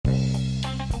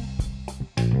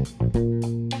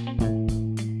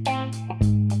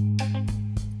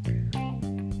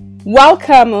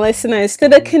Welcome, listeners, to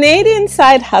the Canadian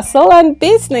Side Hustle and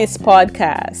Business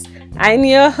Podcast. I'm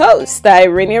your host,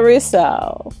 Irene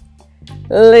Russell.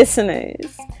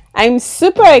 Listeners, I'm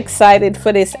super excited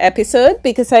for this episode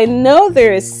because I know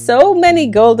there is so many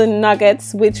golden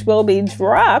nuggets which will be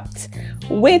dropped,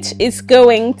 which is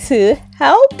going to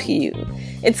help you.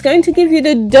 It's going to give you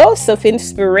the dose of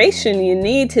inspiration you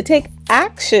need to take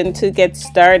action to get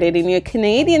started in your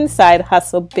Canadian side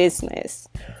hustle business.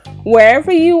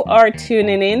 Wherever you are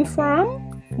tuning in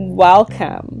from,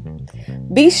 welcome.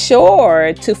 Be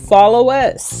sure to follow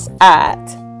us at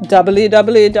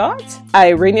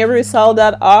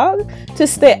www.irenerussell.org to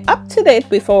stay up to date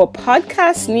with our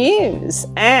podcast news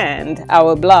and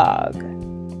our blog.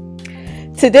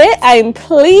 Today, I'm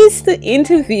pleased to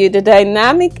interview the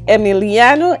dynamic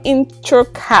Emiliano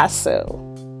Introcaso.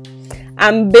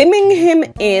 I'm beaming him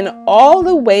in all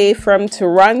the way from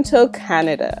Toronto,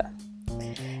 Canada.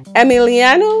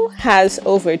 Emiliano has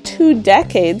over 2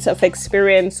 decades of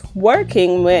experience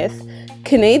working with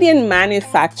Canadian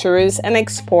manufacturers and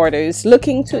exporters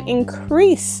looking to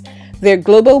increase their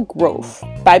global growth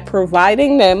by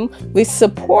providing them with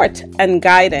support and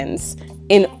guidance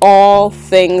in all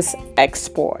things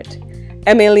export.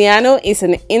 Emiliano is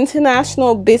an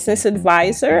international business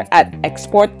advisor at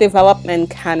Export Development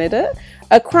Canada,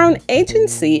 a crown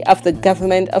agency of the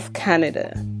Government of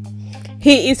Canada.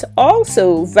 He is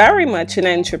also very much an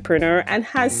entrepreneur and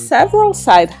has several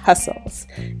side hustles,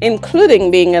 including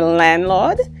being a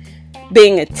landlord,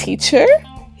 being a teacher.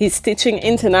 He's teaching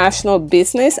international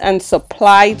business and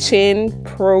supply chain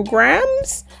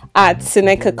programs at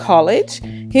Seneca College.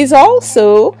 He's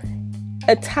also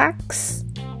a tax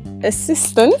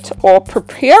assistant or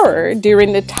preparer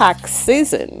during the tax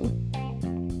season.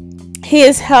 He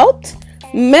has helped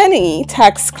many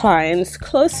tax clients,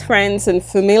 close friends, and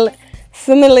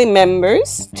family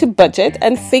members to budget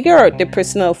and figure out their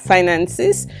personal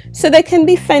finances so they can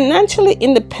be financially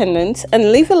independent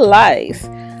and live a life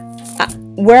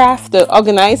where after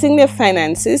organizing their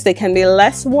finances, they can be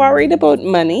less worried about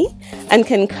money and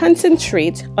can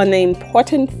concentrate on the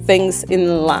important things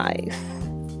in life.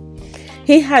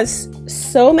 He has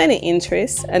so many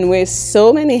interests and wears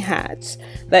so many hats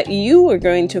that you are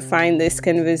going to find this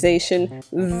conversation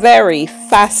very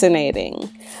fascinating.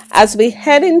 As we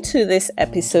head into this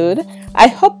episode, I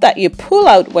hope that you pull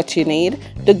out what you need,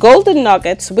 the golden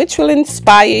nuggets which will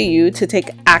inspire you to take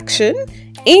action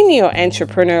in your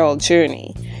entrepreneurial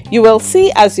journey. You will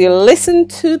see as you listen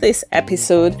to this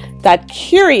episode that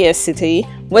curiosity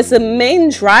was the main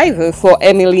driver for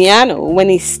Emiliano when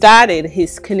he started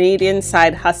his Canadian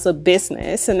side hustle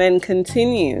business and then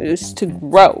continues to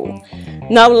grow.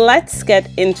 Now let's get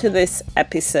into this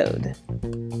episode.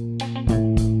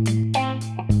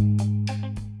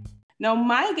 Now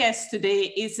my guest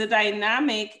today is the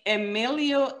dynamic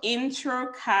Emilio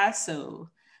Introcaso,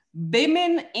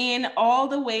 beaming in all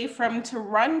the way from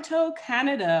Toronto,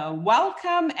 Canada.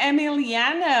 Welcome,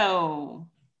 Emiliano.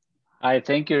 Hi,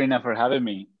 thank you, Irina, for having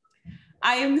me.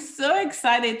 I am so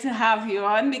excited to have you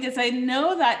on because I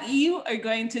know that you are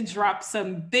going to drop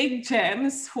some big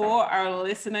gems for our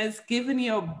listeners, given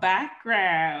your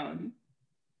background.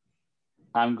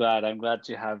 I'm glad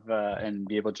to have and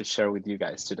be able to share with you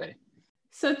guys today.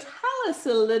 So tell us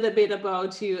a little bit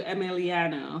about you,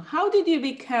 Emiliano. How did you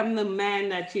become the man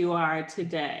that you are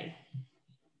today?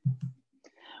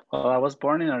 Well, I was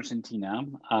born in Argentina.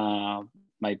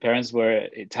 My parents were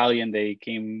Italian. They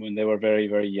came when they were very,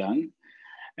 very young.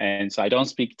 And so I don't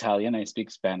speak Italian, I speak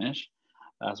Spanish.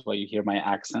 That's why you hear my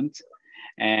accent.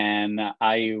 And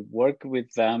I worked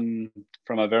with them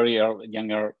from a very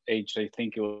younger age. I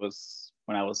think it was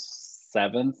when I was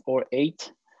 7 or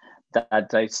 8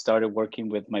 that I started working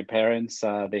with my parents.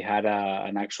 They had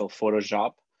an actual photo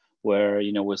shop where,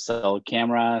 we sell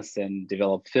cameras and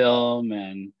develop film.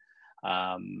 And,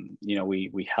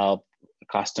 we help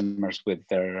customers with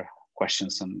their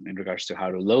questions in regards to how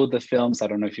to load the films. I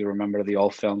don't know if you remember the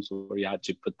old films where you had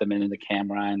to put them in the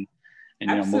camera and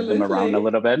move them around a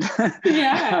little bit.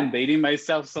 Yeah. I'm dating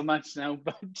myself so much now,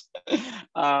 but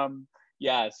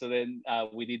so then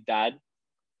we did that,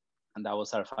 and that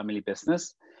was our family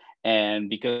business. And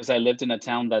because I lived in a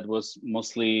town that was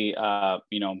mostly,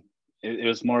 it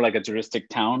was more like a touristic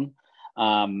town.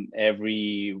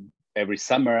 Every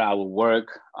summer I would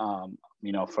work,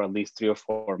 for at least 3 or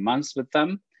 4 months with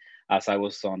them, as I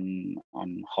was on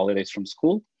holidays from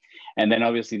school. And then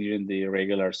obviously during the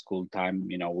regular school time,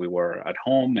 we were at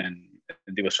home, and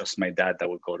it was just my dad that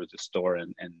would go to the store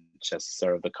and just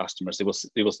serve the customers. It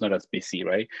was not as busy,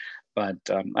 right? But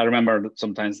I remember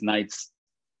sometimes nights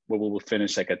where we will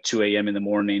finish like at 2 a.m. in the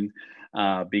morning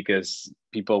because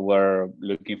people were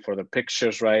looking for the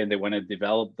pictures, right? And they want to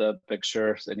develop the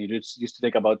pictures, and it used to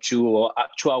take about 2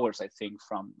 hours, I think,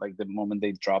 from like the moment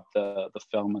they dropped the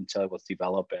film until it was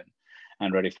developed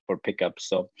and ready for pickup.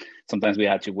 So sometimes we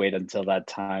had to wait until that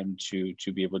time to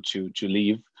be able to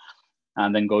leave,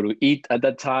 and then go to eat at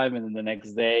that time. And then the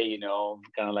next day, you know,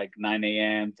 kind of like 9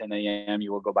 a.m., 10 a.m.,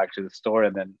 you will go back to the store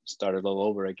and then start it all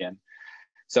over again.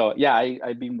 So yeah,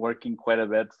 I've been working quite a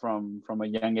bit from a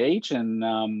young age. And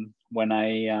when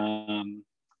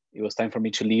it was time for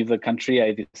me to leave the country,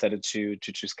 I decided to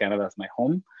choose Canada as my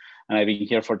home. And I've been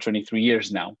here for 23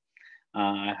 years now.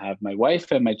 I have my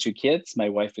wife and my 2 kids. My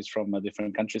wife is from a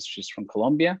different country. She's from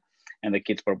Colombia, and the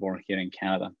kids were born here in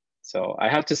Canada. So I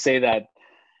have to say that,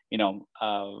 you know,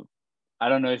 I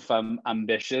don't know if I'm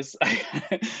ambitious,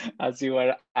 as you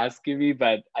were asking me,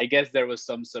 but I guess there was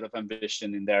some sort of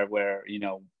ambition in there where, you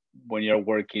know, when you're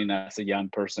working as a young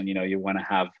person, you know, you want to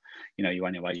have, you know, you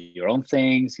want to buy your own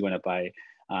things, you want to buy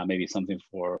maybe something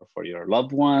for your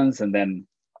loved ones. And then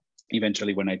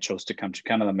eventually when I chose to come to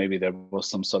Canada, maybe there was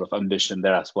some sort of ambition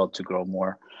there as well to grow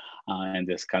more in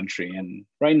this country. And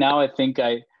right now, I think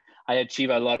I achieve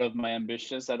a lot of my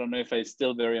ambitions. I don't know if I'm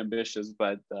still very ambitious,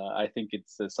 but I think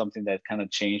it's something that kind of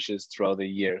changes throughout the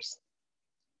years.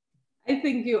 I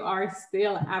think you are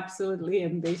still absolutely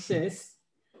ambitious.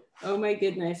 Oh my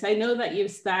goodness. I know that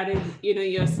you've started, you know,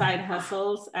 your side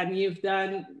hustles and you've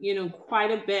done, you know,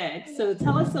 quite a bit. So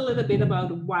tell us a little bit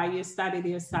about why you started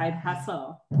your side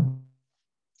hustle.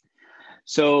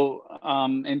 So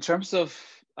in terms of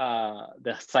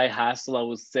the side hustle, I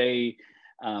would say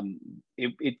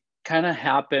it kind of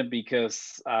happened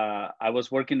because I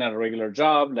was working at a regular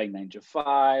job, like 9 to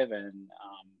 5, and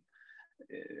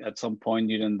at some point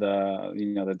during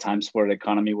the times where the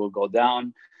economy will go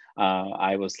down,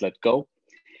 I was let go,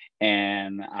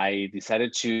 and I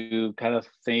decided to kind of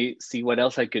see what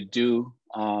else I could do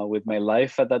with my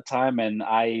life at that time, and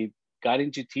I got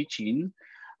into teaching,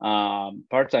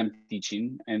 part-time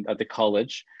teaching, and at the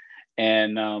college.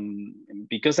 And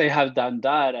because I have done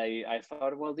that, I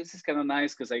thought, well, this is kind of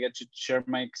nice because I get to share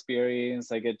my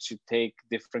experience. I get to take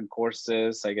different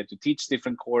courses. I get to teach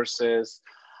different courses.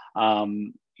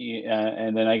 And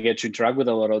then I get to interact with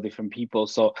a lot of different people.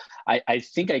 So I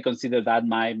think I consider that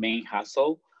my main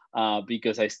hustle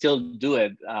because I still do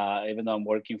it. Even though I'm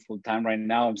working full time right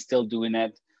now, I'm still doing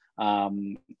it.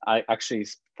 I actually,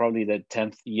 it's probably the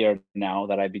 10th year now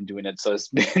that I've been doing it. So it's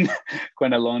been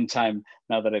quite a long time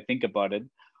now that I think about it.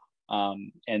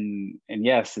 And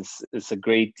yes, it's a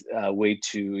great way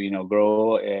to,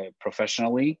 grow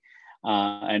professionally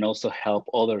and also help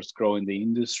others grow in the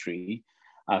industry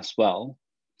as well.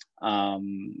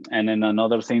 And then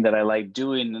another thing that I like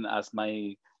doing as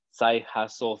my side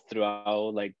hustle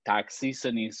throughout like tax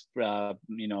season is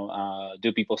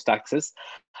do people's taxes.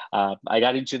 I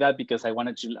got into that because I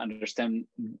wanted to understand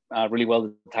really well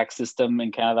the tax system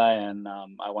in Canada, and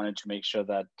I wanted to make sure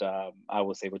that I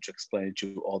was able to explain it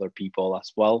to other people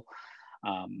as well.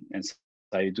 And so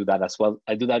I do that as well.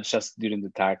 I do that just during the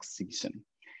tax season.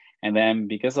 And then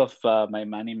because of my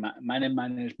money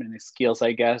management skills,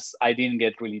 I guess I didn't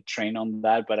get really trained on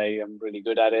that, but I am really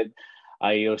good at it.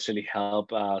 I usually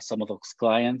help some of those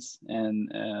clients and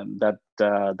that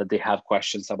they have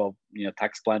questions about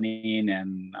tax planning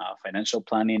and financial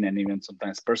planning, and even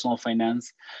sometimes personal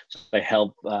finance. So I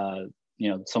help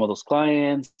some of those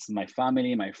clients, my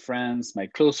family, my friends, my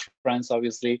close friends,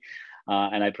 obviously,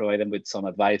 and I provide them with some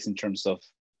advice in terms of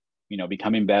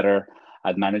becoming better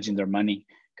at managing their money,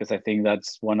 because I think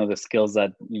that's one of the skills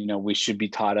that we should be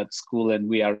taught at school and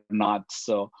we are not.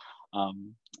 So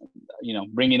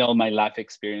bringing all my life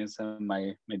experience and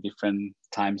my different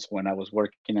times when I was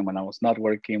working and when I was not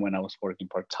working, when I was working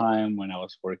part-time, when I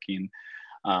was working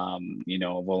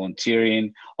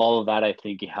volunteering, all of that, I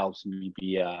think it helps me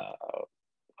be a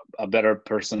better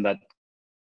person that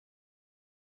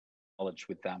knowledge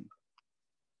with them.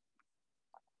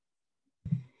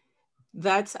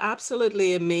 That's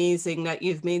absolutely amazing that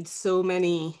you've made so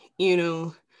many,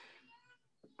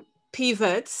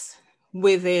 pivots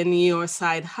within your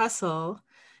side hustle,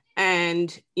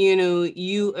 and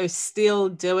you are still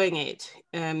doing it.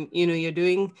 You're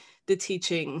doing the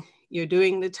teaching, you're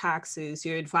doing the taxes,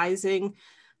 you're advising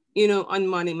on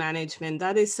money management.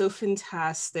 That is so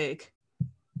fantastic.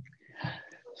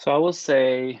 So I will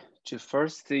say to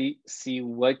first see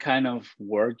what kind of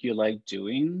work you like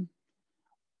doing,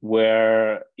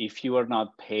 where if you are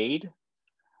not paid,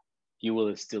 you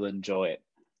will still enjoy it.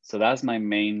 So that's my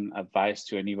main advice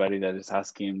to anybody that is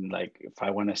asking, like, if I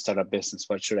want to start a business,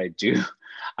 what should I do?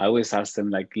 I always ask them,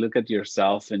 like, look at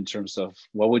yourself in terms of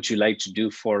what would you like to do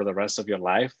for the rest of your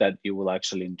life that you will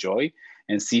actually enjoy,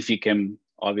 and see if you can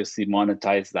obviously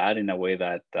monetize that in a way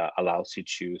that allows you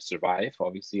to survive,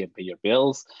 obviously, and pay your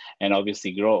bills, and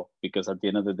obviously grow. Because at the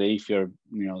end of the day, if you're,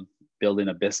 building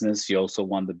a business, you also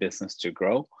want the business to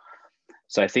grow.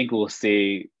 So I think I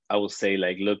will say,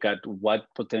 like, look at what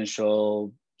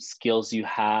potential skills you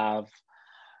have,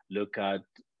 look at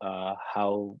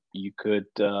how you could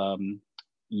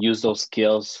use those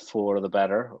skills for the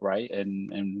better, right?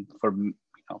 And for,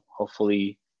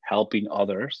 hopefully helping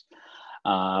others.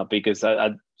 Because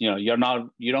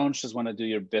you don't just want to do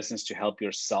your business to help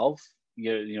yourself.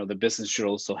 The business should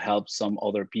also help some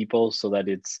other people so that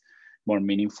it's more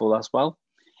meaningful as well.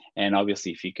 And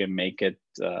obviously, if you can make it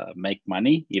make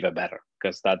money, even better,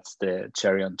 because that's the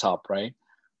cherry on top, right?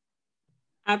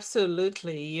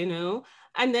 Absolutely,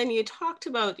 And then you talked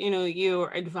about,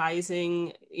 you're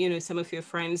advising, some of your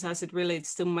friends as it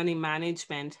relates to money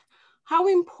management. How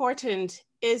important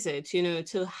is it,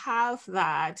 to have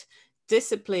that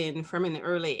discipline from an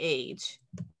early age?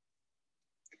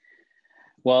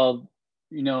 Well,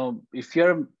 if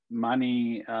you're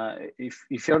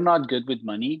if you're not good with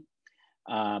money,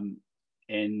 um,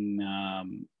 and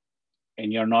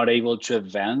and you're not able to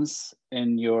advance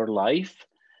in your life,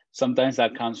 sometimes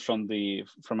that comes from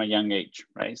a young age,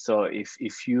 right? So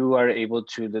if you are able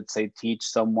to, let's say, teach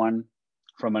someone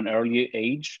from an early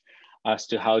age as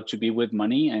to how to be with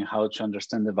money and how to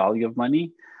understand the value of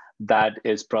money, that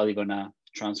is probably going to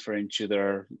transfer into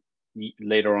their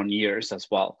later on years as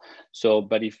well. So,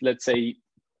 but if, let's say,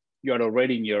 you're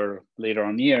already in your later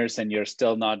on years and you're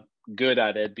still not good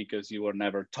at it because you were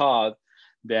never taught,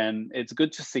 then it's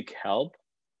good to seek help.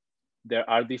 There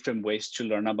are different ways to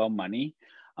learn about money.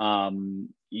 The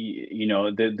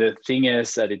thing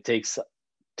is that it takes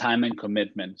time and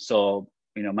commitment. So,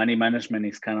 money management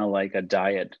is kind of like a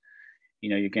diet.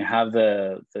 You can have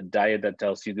the diet that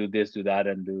tells you do this, do that,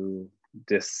 and do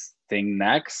this thing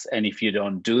next. And if you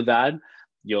don't do that,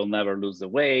 you'll never lose the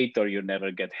weight or you'll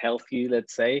never get healthy,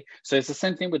 let's say. So it's the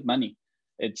same thing with money.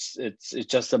 It's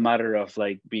just a matter of,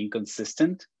 like, being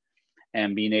consistent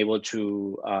and being able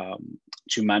to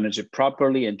manage it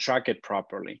properly and track it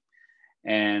properly.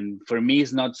 And for me,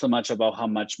 it's not so much about how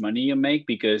much money you make,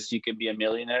 because you can be a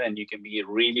millionaire and you can be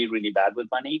really, really bad with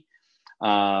money.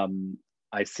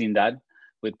 I've seen that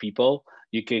with people.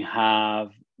 You can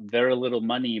have very little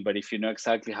money, but if you know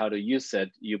exactly how to use it,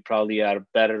 you probably are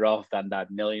better off than that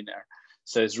millionaire.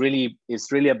 So it's really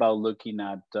about looking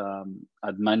at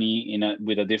money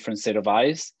with a different set of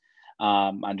eyes,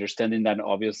 understanding that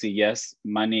obviously, yes,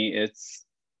 money is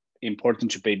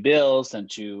important to pay bills and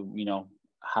to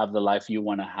have the life you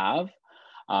want to have.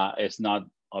 It's not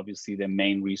obviously the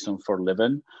main reason for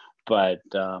living, but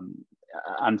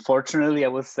unfortunately, I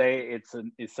would say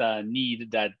it's a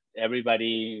need that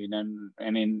everybody, and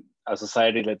in a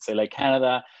society, let's say like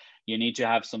Canada, you need to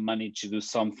have some money to do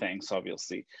some things,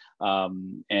 obviously.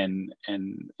 And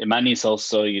money is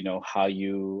also, how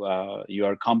you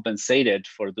are compensated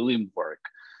for doing work.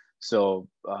 So,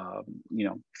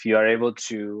 if you are able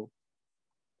to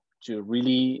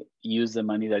really use the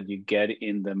money that you get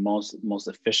in the most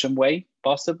efficient way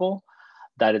possible,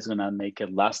 that is going to make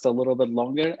it last a little bit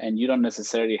longer, and you don't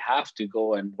necessarily have to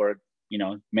go and work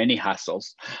many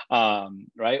hustles,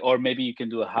 right? Or maybe you can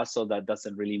do a hustle that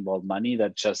doesn't really involve money,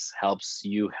 that just helps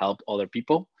you help other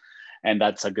people, and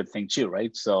that's a good thing too,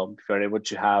 right? So if you're able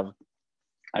to have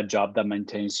a job that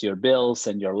maintains your bills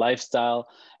and your lifestyle,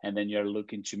 and then you're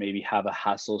looking to maybe have a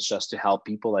hustle just to help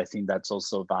people, I think that's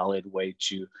also a valid way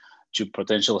to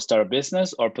potentially start a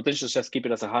business, or potentially just keep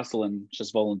it as a hustle and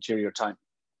just volunteer your time.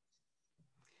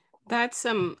 That's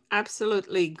some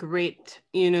absolutely great,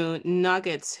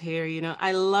 nuggets here.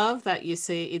 I love that you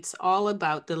say it's all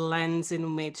about the lens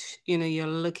in which, you're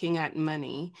looking at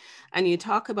money. And you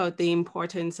talk about the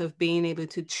importance of being able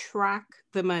to track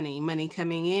the money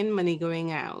coming in, money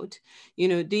going out.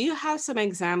 Do you have some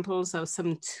examples of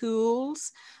some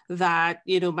tools that,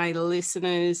 my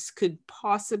listeners could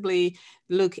possibly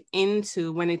look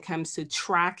into when it comes to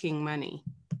tracking money?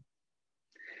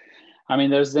 I mean,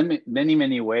 there's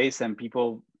many ways, and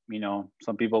people,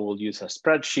 some people will use a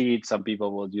spreadsheet, some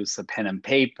people will use a pen and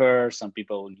paper, some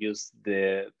people will use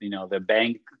the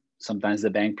bank. Sometimes the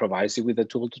bank provides you with a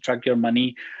tool to track your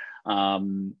money.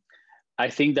 I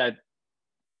think that,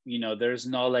 there's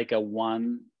not like a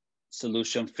one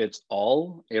solution fits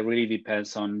all. It really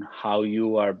depends on how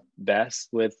you are best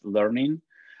with learning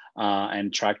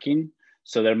and tracking.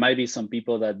 So there might be some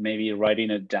people that maybe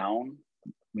writing it down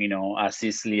as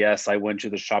easily as I went to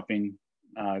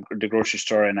the grocery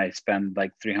store and I spent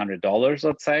like $300,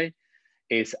 let's say,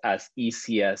 is as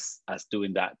easy as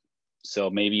doing that. So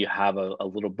maybe you have a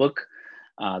little book.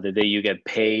 The day you get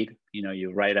paid,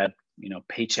 you write a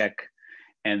paycheck,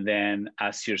 and then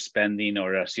as you're spending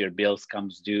or as your bills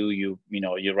comes due, you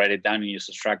write it down and you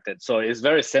subtract it. So it's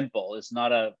very simple. It's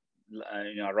not a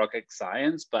rocket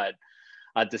science, but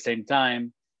at the same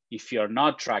time, if you're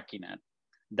not tracking it,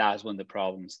 that's when the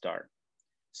problems start.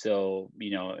 So,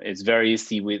 it's very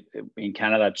easy in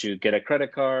Canada to get a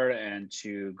credit card and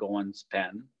to go and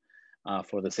spend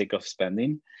for the sake of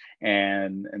spending.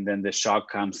 And then the shock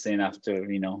comes in after,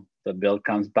 the bill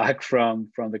comes back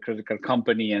from the credit card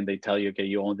company and they tell you, okay,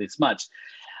 you owe this much,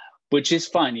 which is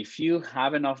fine. If you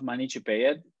have enough money to pay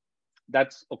it,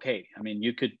 that's okay. I mean,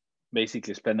 you could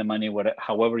basically spend the money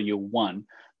however you want.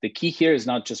 The key here is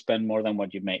not to spend more than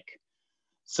what you make.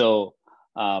 So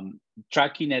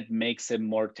tracking it makes it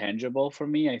more tangible for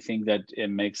me. I think that it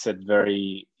makes it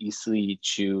very easy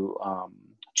to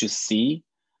see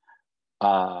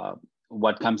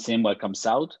what comes in, what comes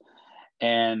out.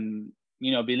 And,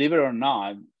 believe it or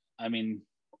not, I mean,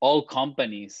 all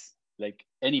companies, like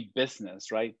any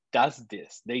business, right, does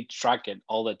this. They track it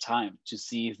all the time to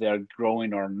see if they're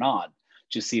growing or not,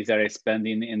 to see if they're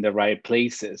spending in the right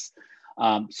places.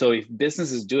 So if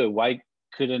businesses do it, why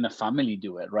couldn't a family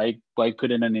do it, right? Why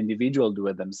couldn't an individual do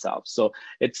it themselves? So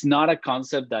it's not a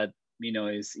concept that,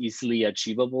 is easily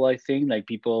achievable, I think. Like,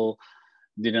 people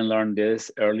didn't learn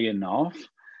this early enough.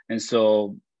 And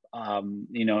so,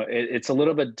 it's a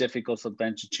little bit difficult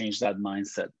sometimes to change that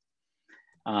mindset.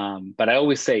 But I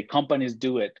always say companies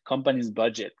do it, companies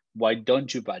budget. Why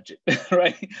don't you budget,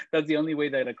 right? That's the only way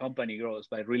that a company grows,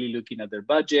 by really looking at their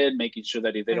budget, making sure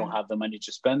that if they don't have the money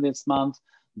to spend this month,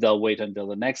 they'll wait until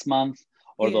the next month,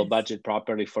 or they'll budget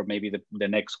properly for maybe the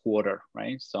next quarter,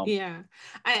 right? So yeah,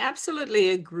 I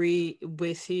absolutely agree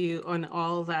with you on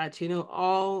all that,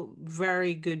 all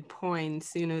very good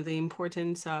points, the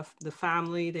importance of the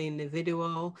family, the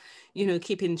individual,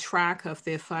 keeping track of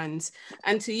their funds.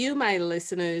 And to you, my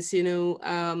listeners,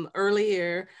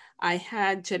 earlier I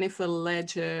had Jennifer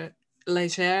Leger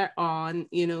on,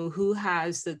 who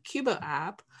has the Cuba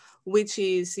app, which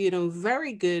is,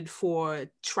 very good for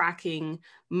tracking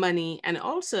money and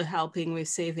also helping with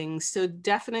savings. So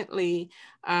definitely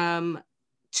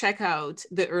check out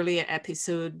the earlier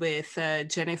episode with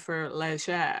Jennifer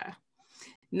Leger.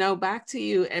 Now back to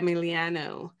you,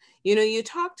 Emiliano. You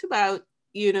talked about,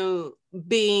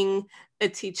 being a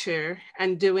teacher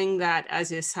and doing that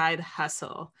as your side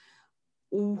hustle.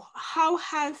 How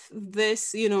have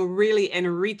this, really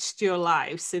enriched your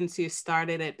life since you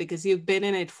started it? Because you've been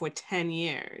in it for 10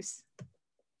 years.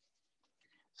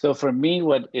 So for me,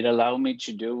 what it allowed me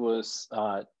to do was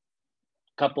a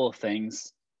couple of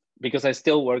things. Because I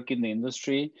still work in the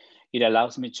industry, it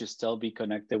allows me to still be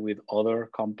connected with other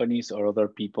companies or other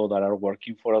people that are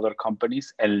working for other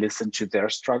companies and listen to their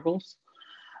struggles.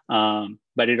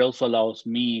 But it also allows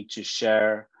me to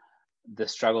share the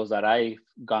struggles that I've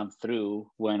gone through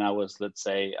when I was, let's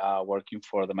say, working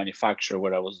for the manufacturer,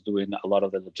 where I was doing a lot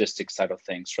of the logistics side of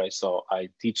things, right? So I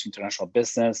teach international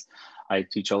business, I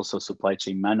teach also supply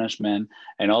chain management,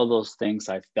 and all those things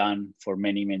I've done for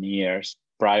many, many years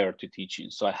prior to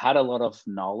teaching. So I had a lot of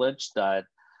knowledge that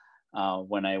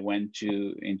when I went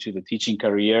into the teaching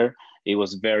career, it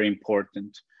was very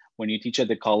important. When you teach at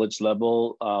the college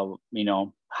level,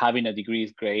 having a degree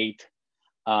is great.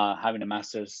 Having a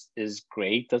master's is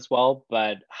great as well,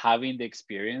 but having the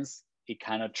experience, it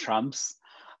kind of trumps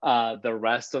the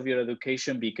rest of your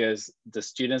education, because the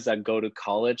students that go to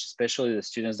college, especially the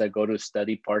students that go to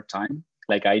study part-time,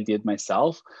 like I did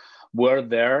myself, were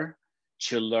there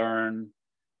to learn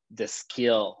the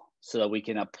skill so that we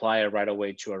can apply it right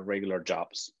away to our regular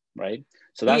jobs, right?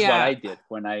 So that's what I did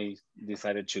when I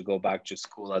decided to go back to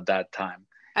school at that time.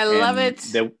 I love it.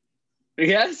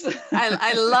 Yes.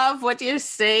 I love what you're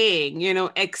saying.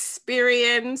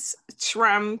 Experience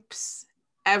trumps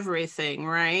everything,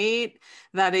 right?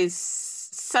 That is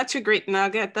such a great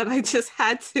nugget that I just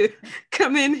had to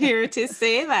come in here to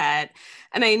say that.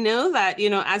 And I know that,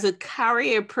 as a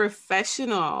career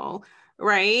professional,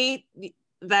 right,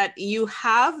 that you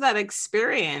have that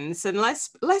experience. And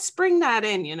let's bring that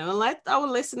in, let our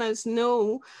listeners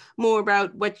know more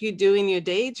about what you do in your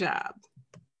day job.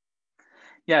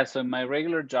 Yeah, so my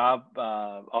regular job,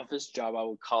 office job, I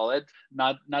would call it,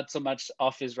 not so much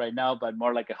office right now, but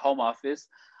more like a home office.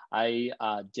 I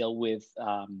deal with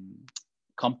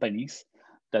companies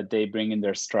that they bring in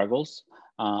their struggles.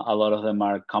 A lot of them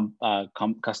are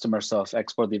customers of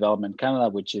Export Development Canada,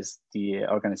 which is the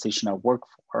organization I work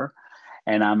for.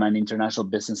 and I'm an international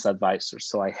business advisor.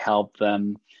 So I help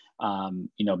them,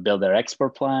 build their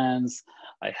export plans.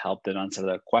 I help them answer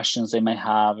the questions they may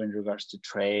have in regards to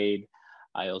trade.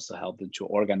 I also help them to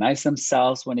organize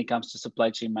themselves when it comes to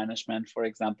supply chain management, for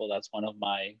example. That's one of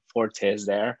my fortes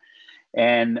there.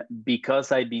 And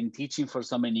because I've been teaching for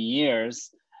so many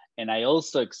years, and I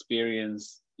also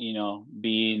experienced,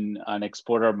 being an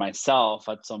exporter myself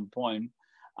at some point,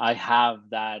 I have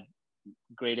that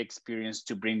great experience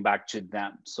to bring back to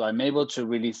them. So I'm able to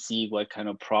really see what kind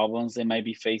of problems they might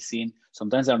be facing.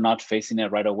 Sometimes they're not facing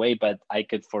it right away, but I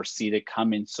could foresee it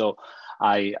coming. So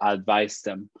I advise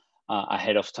them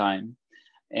ahead of time.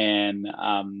 And,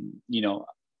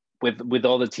 with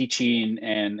all the teaching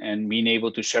and being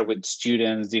able to share with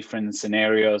students different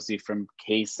scenarios, different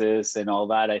cases and all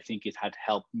that, I think it had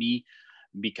helped me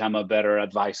become a better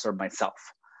advisor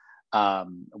myself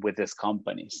with these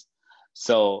companies.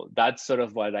 So that's sort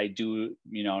of what I do,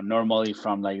 normally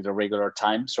from like the regular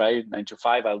times, right? 9 to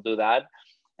 5, I'll do that.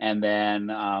 And then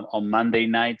on Monday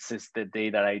nights is the day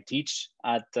that I teach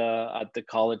at the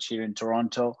college here in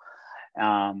Toronto.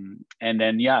 And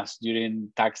then yes,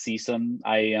 during tax season,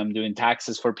 I am doing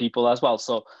taxes for people as well.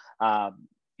 So,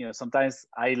 sometimes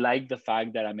I like the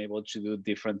fact that I'm able to do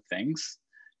different things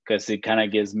because it kind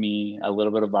of gives me a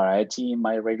little bit of variety in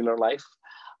my regular life.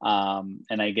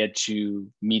 And I get to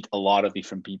meet a lot of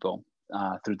different people.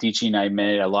 Through teaching, I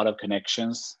made a lot of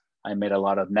connections. I made a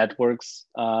lot of networks.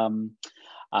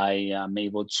 I am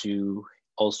able to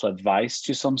also advise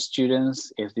to some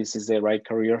students if this is the right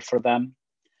career for them.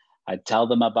 I tell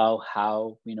them about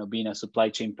how, being a supply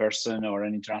chain person or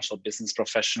an international business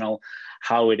professional,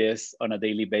 how it is on a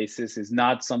daily basis is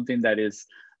not something that is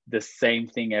the same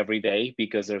thing every day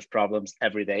because there's problems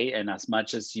every day. And as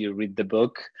much as you read the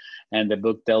book and the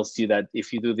book tells you that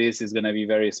if you do this, it's going to be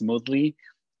very smoothly,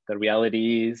 the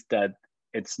reality is that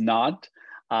it's not.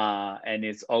 And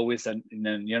it's always,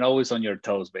 you're always on your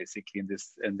toes, basically,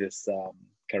 in this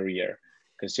career,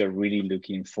 because you're really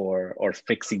looking for or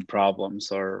fixing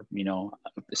problems or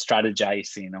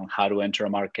strategizing on how to enter a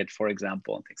market, for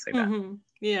example, and things like that.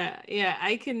 Yeah,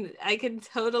 I can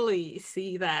totally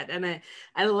see that. And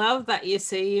I love that you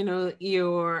say,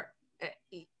 you're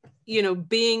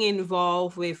being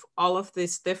involved with all of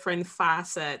these different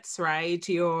facets, right?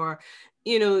 Your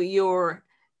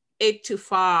 8 to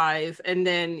 5, and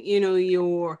then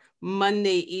your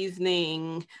Monday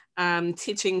evening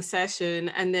teaching session,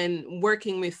 and then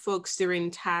working with folks during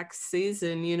tax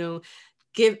season.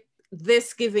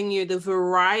 Giving you the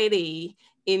variety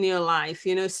in your life.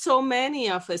 So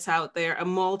many of us out there are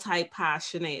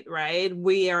multi-passionate, right?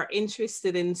 We are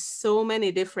interested in so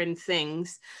many different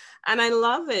things. And I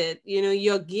love it.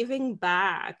 You're giving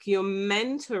back, you're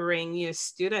mentoring your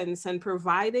students and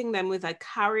providing them with a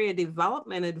career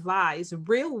development advice,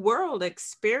 real world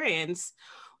experience,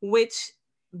 which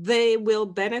they will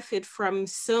benefit from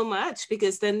so much,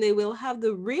 because then they will have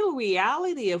the real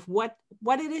reality of what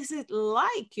it is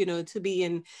like, to be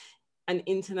an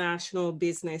international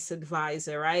business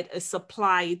advisor, right? A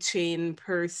supply chain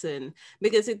person,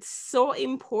 because it's so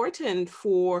important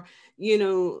for,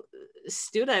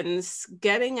 students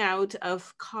getting out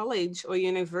of college or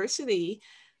university,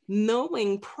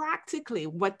 knowing practically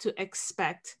what to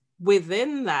expect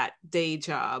within that day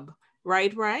job,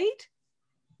 right?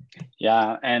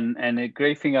 Yeah, and a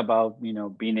great thing about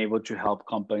being able to help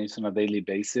companies on a daily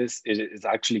basis is it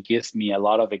actually gives me a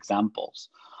lot of examples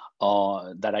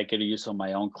that I could use on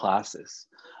my own classes.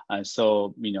 And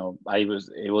so I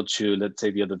was able to, let's say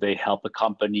the other day, help a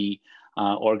company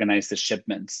organize the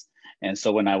shipments. And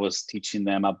so when I was teaching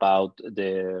them about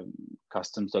the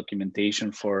customs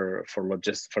documentation for a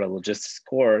logistics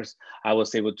course, I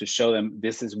was able to show them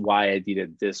this is why I did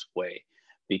it this way,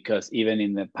 because even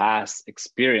in the past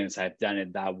experience, I've done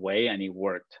it that way and it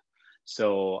worked.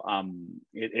 So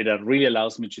it really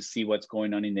allows me to see what's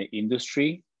going on in the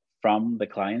industry from the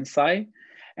client side.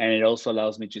 And it also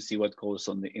allows me to see what goes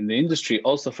on in the industry,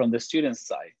 also from the student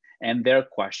side and their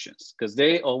questions, because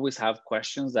they always have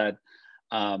questions that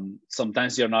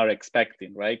sometimes you're not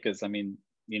expecting, right? Because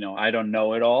I don't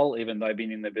know it all, even though I've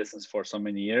been in the business for so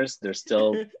many years. There's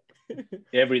still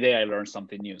every day I learn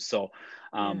something new. So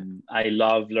I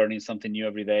love learning something new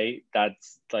every day.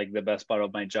 That's like the best part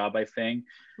of my job, I think.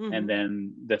 And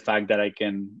then the fact that I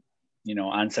can,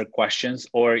 answer questions,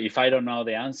 or if I don't know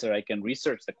the answer, I can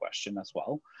research the question as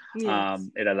well. Yes.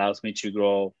 It allows me to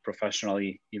grow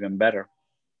professionally even better.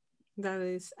 That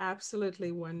is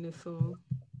absolutely wonderful.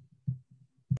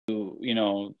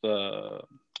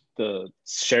 The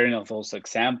sharing of those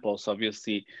examples,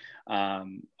 obviously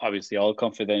all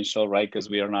confidential, right? Because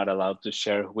we are not allowed to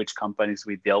share which companies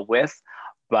we deal with.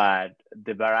 but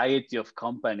the variety of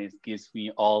companies gives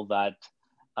me all that,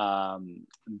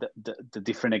 the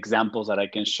different examples that I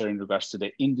can share in regards to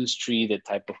the industry, the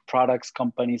type of products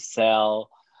companies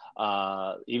sell,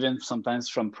 even sometimes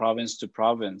from province to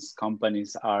province,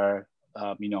 companies are,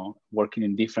 working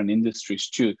in different industries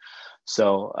too.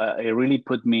 So it really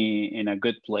put me in a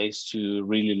good place to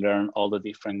really learn all the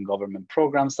different government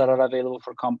programs that are available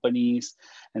for companies.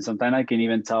 And sometimes I can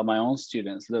even tell my own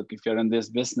students, look, if you're in this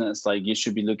business, like you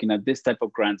should be looking at this type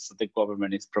of grants that the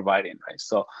government is providing, right?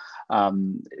 So,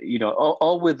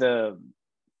 all with the,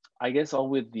 I guess, all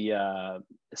with the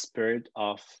spirit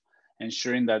of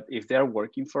ensuring that if they're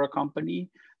working for a company,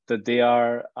 that they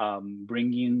are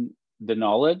bringing the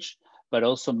knowledge, but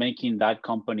also making that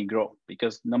company grow.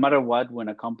 Because no matter what, when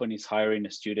a company is hiring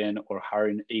a student or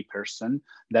hiring a person,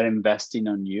 they're investing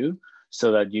on you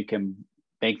so that you can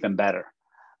make them better.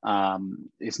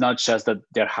 It's not just that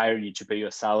they're hiring you to pay you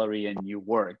a salary and you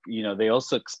work. They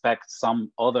also expect some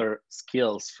other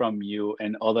skills from you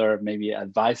and other maybe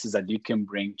advices that you can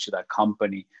bring to that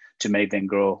company to make them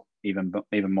grow even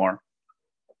more.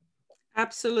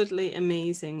 Absolutely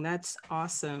amazing. That's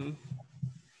awesome.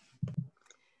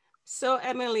 So,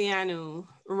 Emiliano,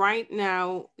 right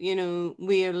now,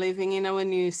 we are living in our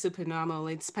new supernormal.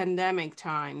 It's pandemic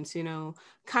times,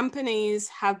 companies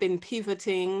have been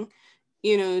pivoting,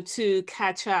 to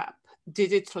catch up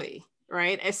digitally,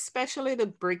 right? Especially the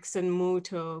bricks and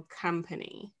mortar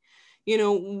company.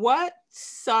 What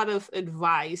sort of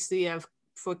advice do you have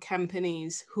for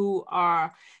companies who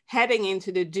are heading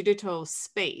into the digital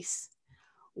space,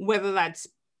 whether that's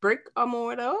brick or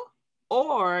mortar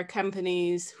or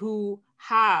companies who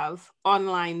have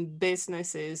online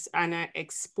businesses and are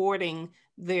exporting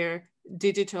their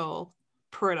digital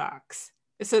products?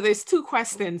 So there's two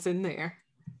questions in there.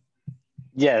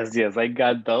 Yes, I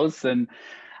got those. And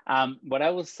what I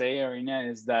will say, Arina,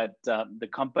 is that the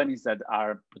companies that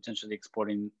are potentially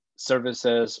exporting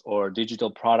services or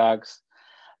digital products,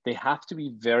 they have to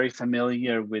be very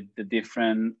familiar with the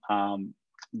different,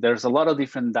 there's a lot of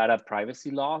different data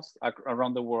privacy laws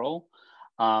around the world.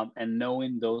 And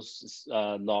knowing those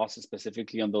laws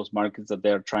specifically on those markets that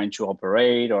they're trying to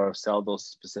operate or sell those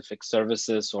specific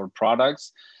services or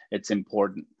products, it's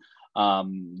important.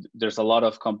 There's a lot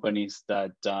of companies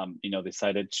that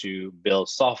decided to build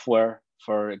software,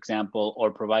 for example,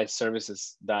 or provide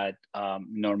services that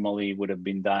normally would have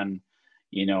been done,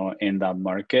 in that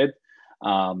market.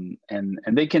 And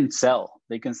they can sell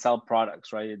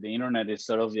products, right? The internet is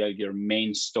sort of like your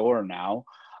main store now.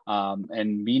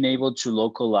 And being able to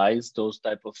localize those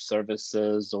type of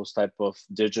services, those type of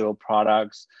digital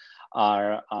products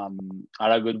are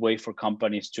a good way for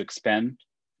companies to expand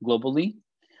globally.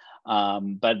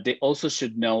 But they also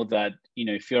should know that,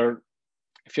 if you're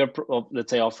let's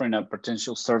say offering a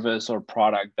potential service or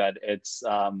product that it's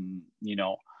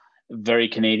very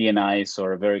Canadianized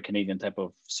or a very Canadian type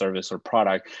of service or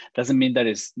product, doesn't mean that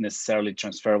it's necessarily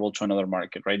transferable to another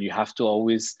market, right? You have to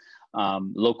always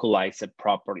localize it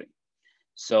properly.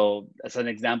 So as an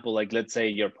example, like let's say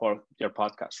your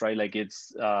podcast, right? Like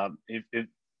it's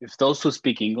if those who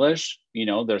speak English,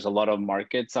 there's a lot of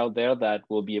markets out there that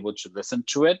will be able to listen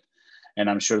to it. And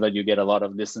I'm sure that you get a lot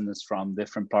of listeners from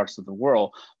different parts of the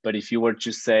world. But if you were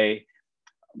to say,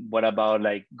 what about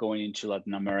like going into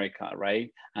Latin America, right?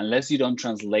 Unless you don't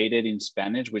translate it in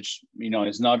Spanish, which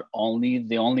is not only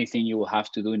the only thing you will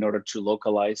have to do in order to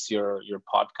localize your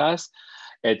podcast.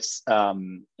 It's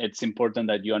important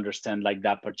that you understand like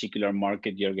that particular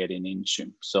market you're getting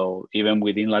into. So even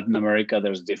within Latin America,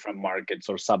 there's different markets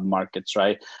or sub-markets,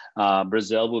 right?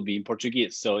 Brazil will be in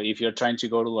Portuguese. So if you're trying to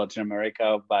go to Latin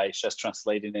America by just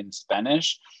translating in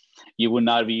Spanish, you will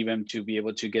not be even to be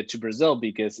able to get to Brazil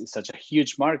because it's such a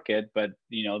huge market, but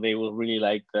they will really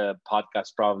like the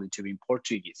podcast probably to be in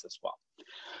Portuguese as well.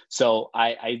 So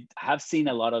I have seen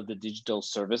a lot of the digital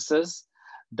services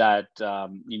that,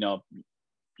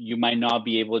 you might not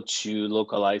be able to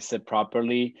localize it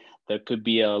properly. There could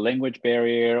be a language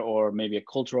barrier or maybe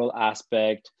a cultural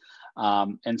aspect.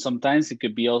 And sometimes it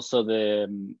could be also the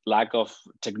lack of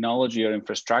technology or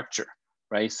infrastructure,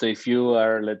 right? So if you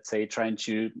are, let's say, trying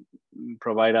to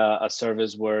provide a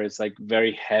service where it's like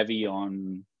very heavy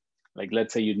on, like,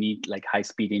 let's say you need like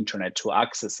high-speed internet to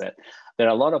access it. There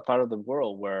are a lot of parts of the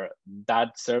world where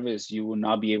that service, you will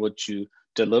not be able to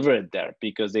deliver it there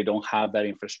because they don't have that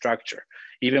infrastructure.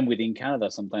 Even within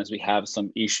Canada, sometimes we have some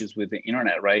issues with the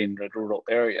internet, right, in the rural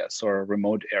areas or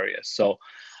remote areas. So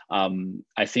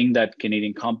I think that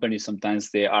Canadian companies, sometimes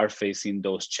they are facing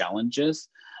those challenges.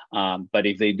 But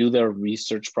if they do their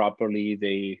research properly,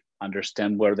 they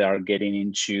understand where they are getting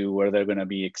into, where they're going to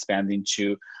be expanding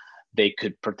to, they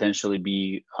could potentially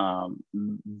be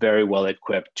very well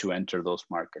equipped to enter those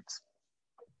markets.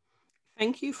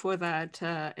 Thank you for that,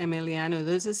 Emiliano.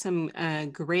 Those are some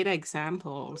great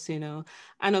examples,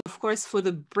 And of course, for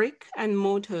the brick and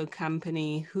mortar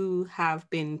company who have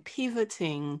been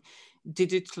pivoting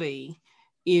digitally,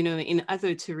 in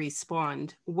order to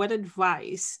respond, what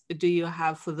advice do you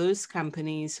have for those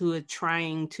companies who are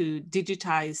trying to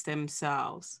digitize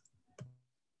themselves?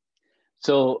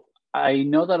 So I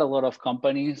know that a lot of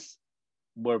companies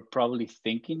were probably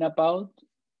thinking about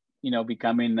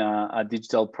becoming a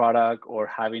digital product or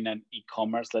having an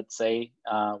e-commerce, let's say,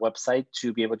 website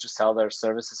to be able to sell their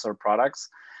services or products.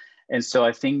 And so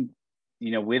I think,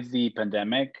 with the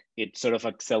pandemic, it sort of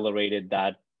accelerated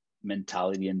that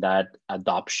mentality and that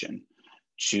adoption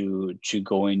to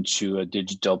go into a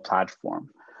digital platform.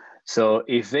 So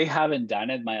if they haven't done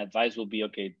it, my advice will be,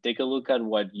 okay, take a look at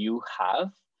what you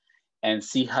have and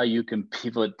see how you can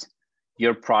pivot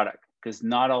your product, because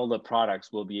not all the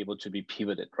products will be able to be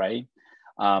pivoted, right?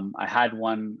 I had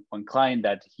one client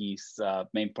that his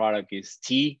main product is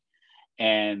tea,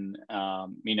 and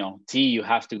tea, you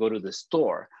have to go to the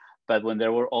store. But when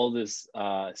there were all these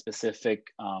specific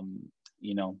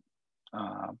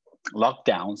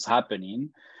lockdowns happening,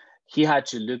 he had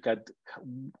to look at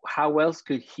how else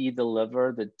could he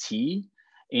deliver the tea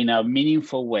in a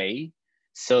meaningful way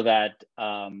so that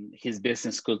his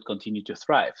business could continue to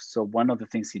thrive. So one of the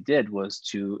things he did was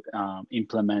to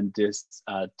implement this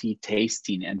tea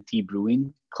tasting and tea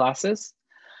brewing classes.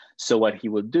 So what he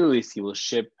would do is he will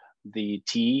ship the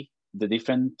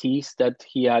different teas that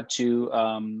he had to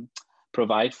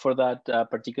provide for that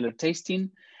particular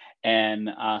tasting, and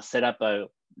set up a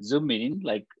Zoom meeting,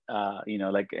 like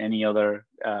any other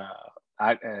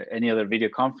video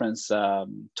conference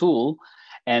tool,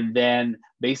 and then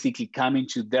basically coming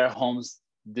to their homes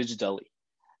digitally.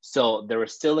 So there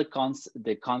was still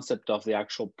the concept of the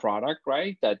actual product,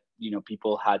 right? That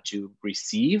people had to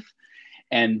receive,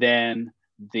 and then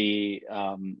the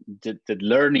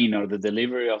learning or the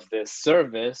delivery of this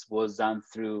service was done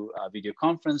through a video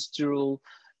conference tool.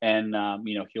 And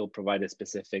he'll provide the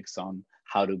specifics on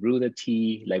how to brew the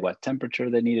tea, like what temperature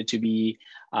they needed to be,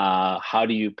 how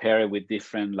do you pair it with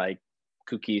different like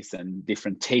cookies and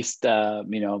different tastes that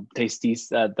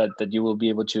you will be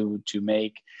able to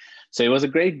make. So it was a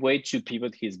great way to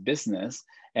pivot his business.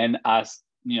 And as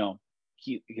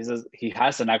he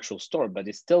has an actual store, but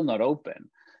it's still not open.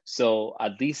 So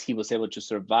at least he was able to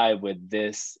survive with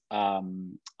this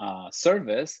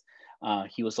service.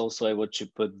 He was also able to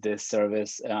put this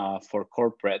service for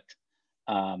corporate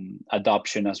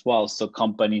adoption as well. So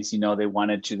companies, they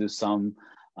wanted to do some,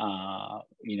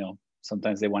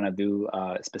 sometimes they want to do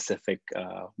specific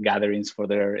gatherings for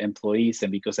their employees.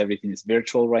 And because everything is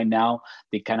virtual right now,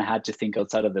 they kind of had to think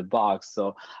outside of the box.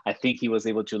 So I think he was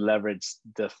able to leverage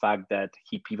the fact that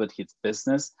he pivoted his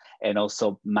business and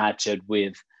also match it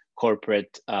with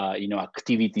corporate,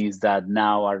 activities that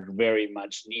now are very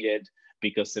much needed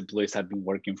because employees have been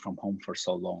working from home for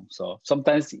so long. So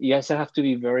sometimes you also have to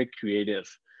be very creative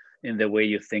in the way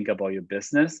you think about your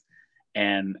business.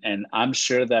 And I'm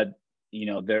sure that,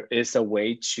 there is a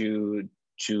way to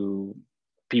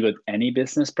pivot any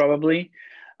business probably.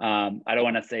 I don't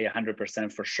want to say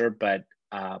 100% for sure, but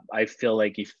I feel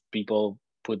like if people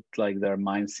put like their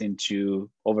minds into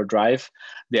overdrive,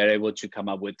 they're able to come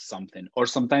up with something, or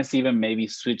sometimes even maybe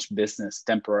switch business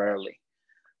temporarily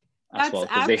as well,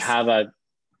 because they have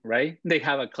they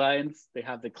have a client, they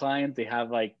have the client, they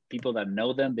have like people that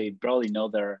know them, they probably know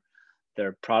their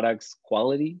product's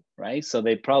quality, right? So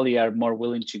they probably are more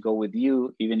willing to go with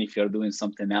you even if you're doing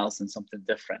something else and something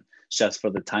different, just for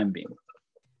the time being.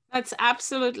 That's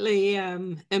absolutely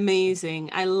amazing.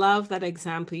 I love that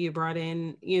example you brought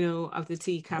in, of the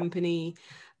tea company.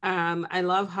 I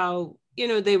love how,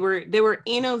 they were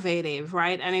innovative,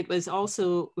 right? And it was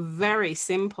also very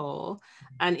simple,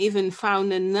 and even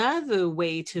found another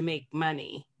way to make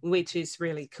money, which is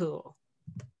really cool.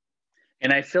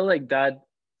 And I feel like that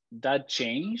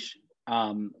change,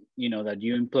 that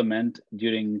you implement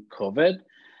during COVID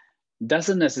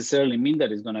doesn't necessarily mean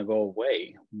that it's going to go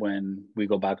away when we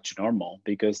go back to normal,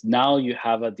 because now you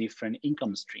have a different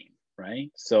income stream,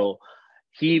 right? So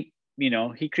he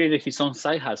created his own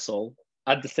side hustle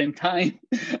at the same time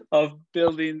of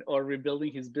building or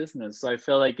rebuilding his business. So I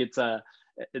feel like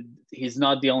he's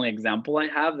not the only example I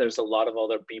have. There's a lot of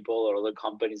other people or other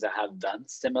companies that have done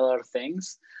similar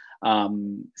things,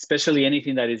 especially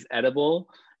anything that is edible,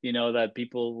 that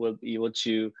people will be able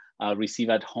to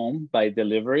receive at home by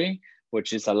delivery,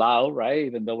 which is allowed, right?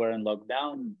 Even though we're in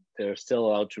lockdown, they're still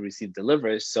allowed to receive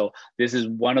deliveries. So this is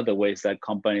one of the ways that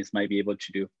companies might be able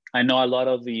to do. I know a lot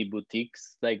of the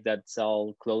boutiques like that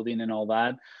sell clothing and all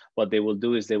that, what they will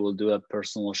do is they will do a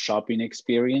personal shopping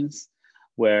experience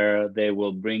where they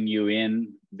will bring you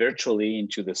in virtually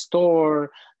into the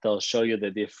store. They'll show you the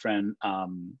different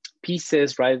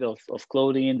pieces, right, of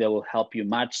clothing. They will help you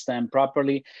match them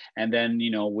properly. And then,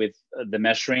 you know, with the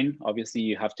measuring, obviously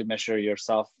you have to measure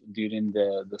yourself during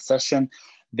the session.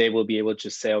 They will be able to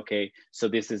say, okay, so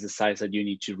this is the size that you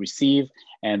need to receive,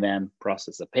 and then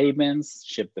process the payments,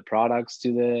 ship the products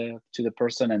to the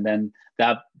person. And then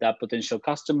that potential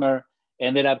customer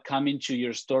ended up coming to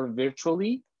your store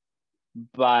virtually,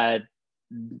 but,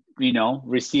 you know,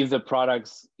 receive the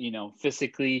products, you know,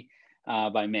 physically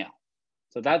by mail.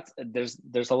 So that's,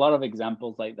 there's a lot of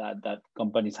examples like that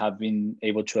companies have been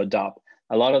able to adopt.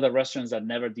 A lot of the restaurants that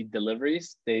never did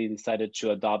deliveries, they decided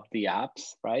to adopt the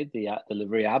apps, right? The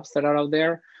delivery apps that are out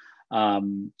there,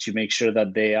 to make sure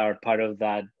that they are part of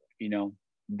that, you know,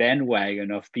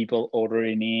 bandwagon of people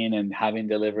ordering in and having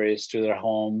deliveries to their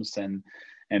homes, and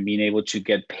being able to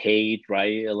get paid,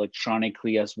 right,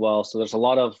 electronically as well. So there's a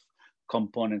lot of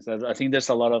components. I think there's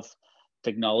a lot of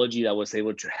technology that was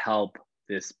able to help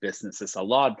these businesses a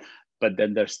lot, but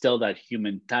then there's still that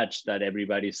human touch that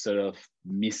everybody's sort of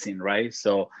missing, right?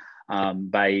 So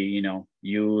by, you know,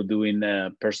 you doing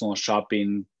a personal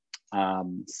shopping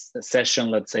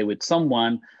session, let's say with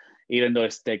someone, even though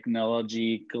it's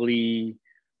technologically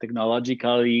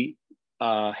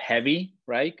heavy,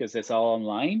 right? Because it's all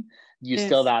online, you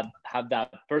still have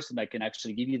that person that can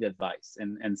actually give you the advice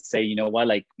and say, you know what,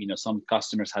 like, you know, some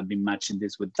customers have been matching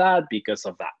this with that because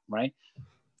of that, right?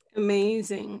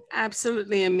 Amazing.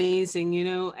 Absolutely amazing, you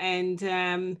know, and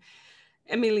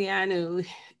Emiliano,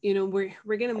 you know,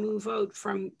 we're gonna move out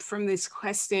from this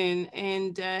question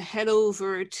and head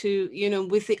over to, you know,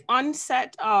 with the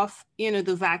onset of, you know,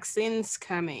 the vaccines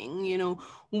coming, you know,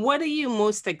 what are you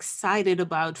most excited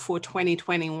about for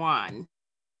 2021?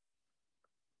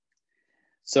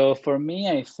 So for me,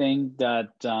 I think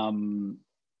that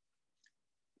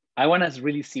I want to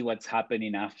really see what's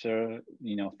happening after,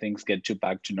 you know, things get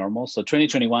back to normal. So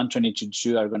 2021,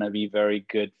 2022 are going to be very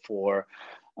good for,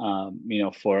 you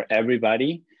know, for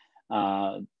everybody.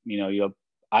 You know,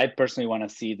 I personally want to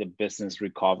see the business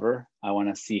recover. I want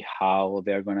to see how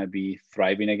they're going to be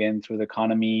thriving again through the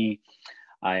economy.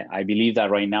 I believe that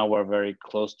right now we're very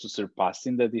close to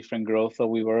surpassing the different growth that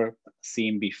we were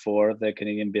seeing before the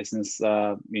Canadian business,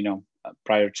 you know,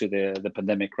 prior to the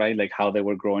pandemic, right? Like how they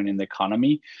were growing in the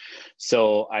economy.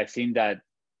 So I think that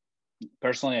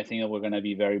personally, I think that we're going to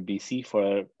be very busy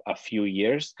for a few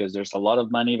years because there's a lot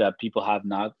of money that people have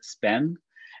not spent.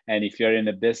 And if you're in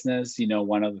a business, you know,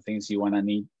 one of the things you want to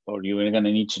need, or you're going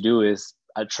to need to do, is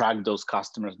attract those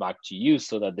customers back to you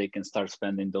so that they can start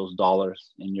spending those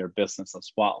dollars in your business as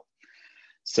well.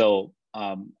 So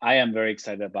I am very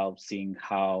excited about seeing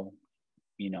how,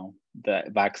 you know, the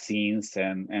vaccines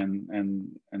and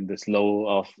this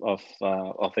low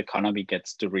of economy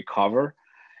gets to recover,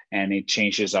 and it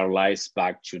changes our lives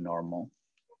back to normal.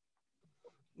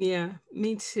 Yeah,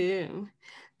 me too.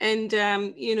 And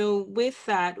you know, with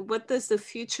that, what does the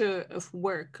future of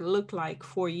work look like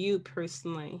for you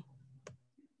personally?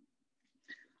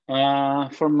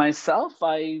 For myself,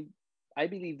 I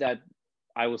believe that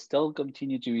I will still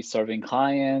continue to be serving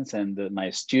clients and my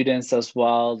students as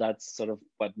well. That's sort of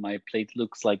what my plate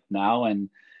looks like now and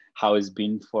how it's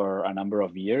been for a number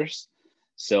of years.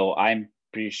 So I'm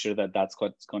pretty sure that that's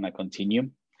what's going to continue.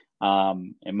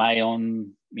 And my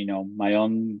own, you know, my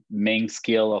own main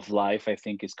skill of life, I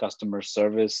think, is customer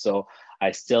service. So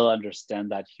I still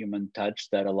understand that human touch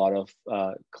that a lot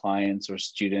of clients or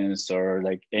students or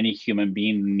like any human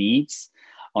being needs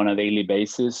on a daily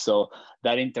basis. So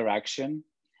that interaction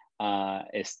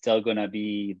is still going to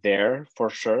be there for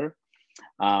sure.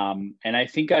 And I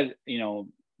think, you know,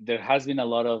 there has been a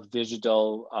lot of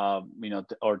digital, you know,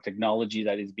 or technology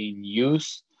that is being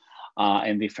used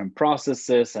in different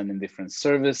processes and in different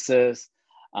services.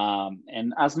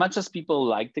 And as much as people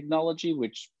like technology,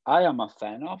 which I am a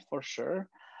fan of for sure,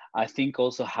 I think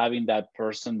also having that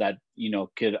person that, you know,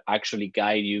 could actually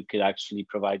guide you, could actually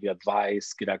provide you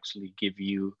advice, could actually give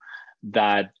you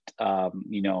that,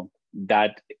 you know,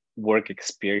 that work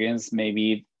experience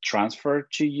maybe transferred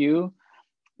to you.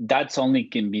 That's only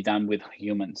can be done with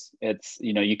humans. It's,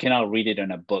 you know, you cannot read it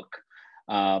in a book.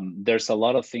 There's a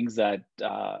lot of things that,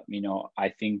 you know, I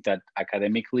think that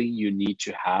academically you need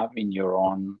to have in your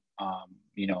own,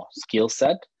 you know, skill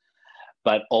set,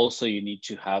 but also you need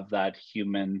to have that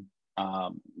human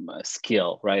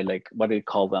skill, right? Like what do you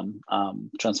call them?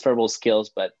 Transferable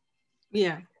skills, but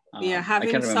Yeah. Yeah, I having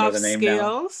can't remember soft the name now.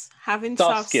 skills, having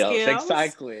Soft soft skills, skills,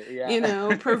 exactly.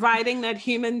 Yeah. providing that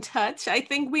human touch. I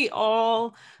think we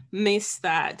all miss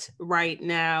that right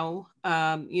now,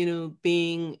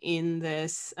 being in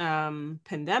this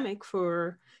pandemic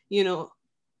for,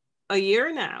 a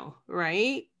year now,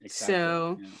 right? Exactly.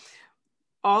 So, Yeah.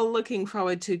 all looking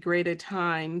forward to greater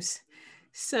times.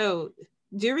 So,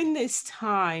 during this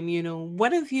time,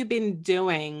 what have you been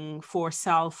doing for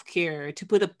self care to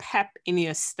put a pep in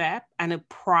your step and a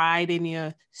pride in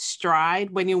your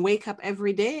stride when you wake up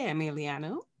every day,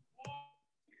 Emiliano?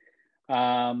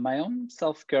 My own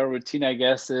self-care routine, I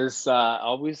guess, is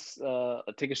always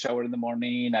take a shower in the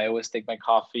morning. I always take my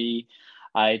coffee.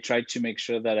 I try to make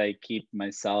sure that I keep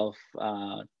myself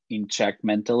in check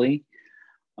mentally.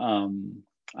 Um,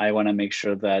 I want to make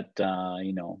sure that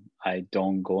I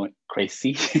don't go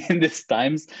crazy in these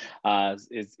times.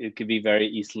 It could be very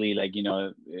easily like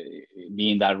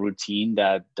be in that routine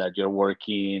that you're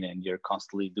working and you're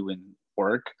constantly doing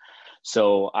work.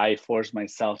 So I force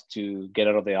myself to get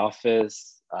out of the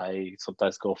office. I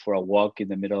sometimes go for a walk in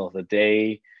the middle of the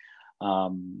day.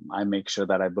 I make sure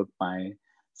that I book my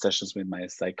sessions with my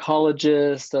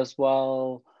psychologist as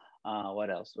well. What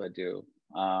else do I do?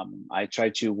 I try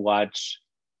to watch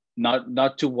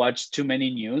not to watch too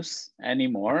many news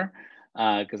anymore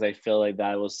because I feel like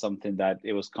that was something that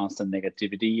it was constant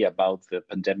negativity about the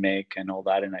pandemic and all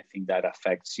that, and I think that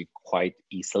affects you quite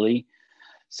easily.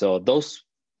 So those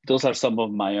are some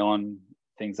of my own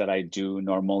things that I do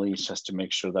normally just to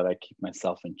make sure that I keep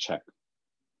myself in check.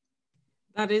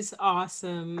 That is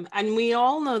awesome. And we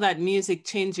all know that music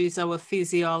changes our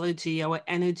physiology, our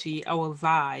energy, our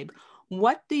vibe.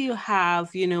 What do you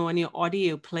have, on your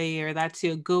audio player that's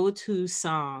your go to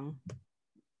song?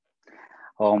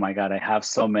 Oh my God, I have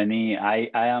so many. I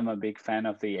am a big fan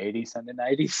of the 80s and the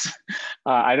 90s.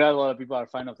 I know a lot of people are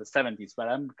fan of the 70s, but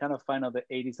I'm kind of fan of the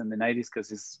 80s and the 90s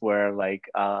because it's where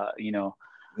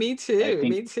Me I too.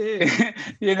 think Me too.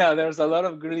 there's a lot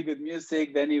of really good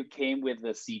music. Then it came with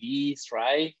the CDs,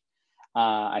 right?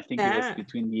 I think it was Yeah.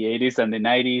 between the 80s and the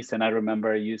 90s, and I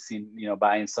remember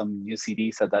buying some new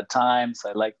CDs at that time. So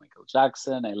I like Michael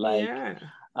Jackson. I like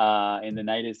Yeah. in the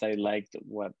 90s. I liked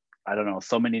what I don't know,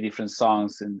 so many different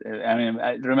songs. And I mean,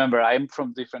 I remember I'm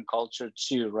from different culture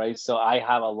too, right? So I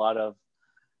have a lot of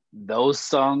those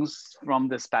songs from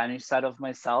the Spanish side of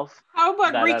myself How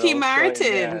about that are Ricky also in Martin?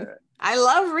 there. I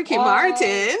love Ricky Uh,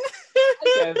 Martin. I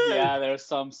guess yeah, there are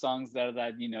some songs there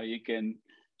that you can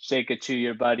shake it to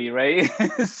your body, right?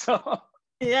 So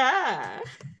Yeah.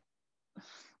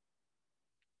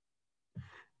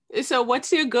 So,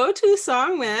 what's your go to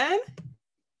song, man?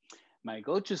 my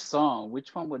go-to song,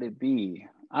 which one would it be?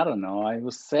 I don't know. I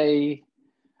would say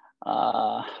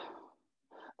uh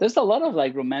there's a lot of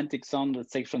like romantic songs,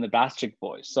 let's say from the Backstreet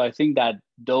Boys. So I think that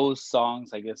those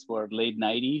songs, I guess, were late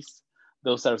 90s.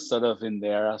 Those are sort of in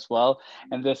there as well.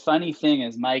 And the funny thing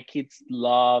is my kids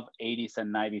love 80s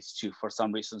and 90s too for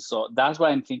some reason. So that's why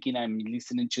I'm thinking I'm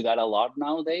listening to that a lot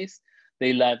nowadays.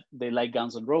 They like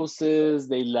Guns N' Roses,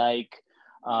 they like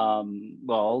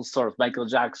all sort of Michael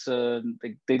Jackson.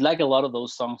 They like a lot of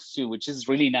those songs too, which is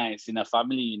really nice in a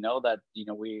family, that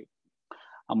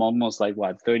I'm almost like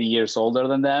 30 years older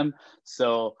than them.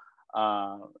 So,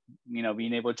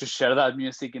 being able to share that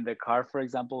music in the car, for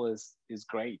example, is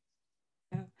great.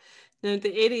 Yeah. No,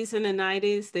 the 80s and the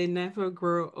 90s, they never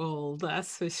grow old,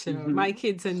 that's for sure. My Mm-hmm.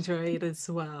 kids enjoy it as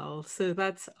well. So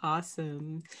that's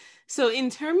awesome. So, in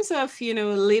terms of,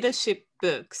 leadership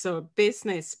books or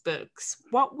business books,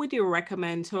 what would you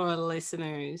recommend to our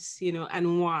listeners,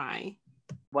 and why?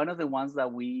 One of the ones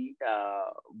that we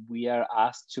are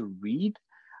asked to read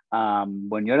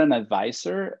when you're an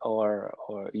advisor or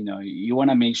you want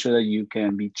to make sure that you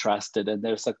can be trusted. And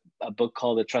there's a book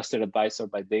called The Trusted Advisor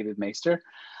by David Maister.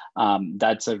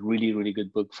 That's a really, really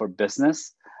good book for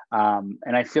business.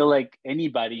 And I feel like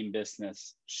anybody in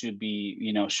business should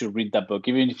read that book,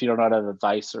 even if you're not an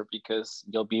advisor, because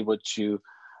you'll be able to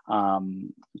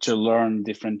learn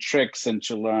different tricks and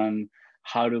to learn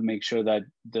how to make sure that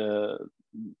the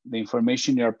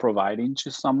information you're providing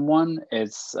to someone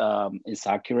is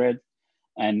accurate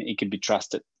and it can be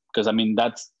trusted. Because I mean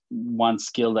that's one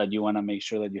skill that you want to make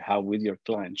sure that you have with your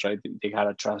clients, right? They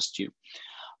gotta trust you.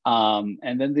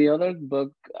 And then the other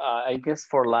book, I guess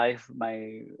for life,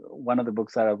 my one of the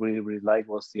books that I really really liked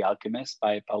was The Alchemist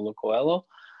by Paulo Coelho.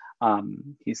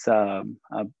 He's a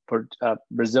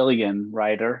Brazilian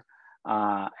writer,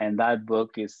 and that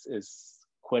book is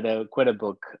quite a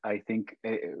book. I think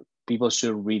people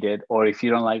should read it, or if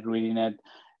you don't like reading it,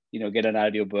 get an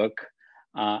audio book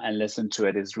and listen to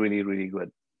it. It's really really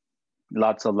good.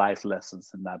 Lots of life lessons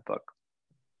in that book.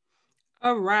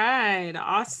 All right,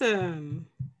 awesome.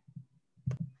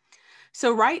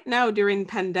 So right now during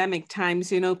pandemic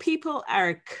times, people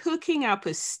are cooking up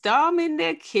a storm in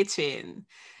their kitchen.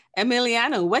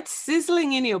 Emiliano, what's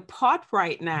sizzling in your pot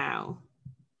right now?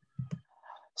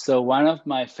 So one of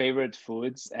my favorite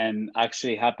foods, and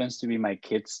actually happens to be my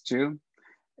kids too,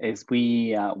 is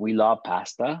we love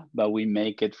pasta, but we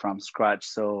make it from scratch.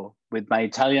 So with my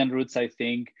Italian roots, I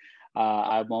think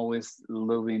I'm always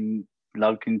looking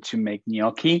to make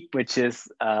gnocchi, which is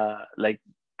like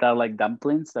they're like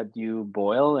dumplings that you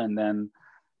boil and then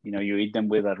you eat them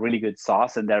with a really good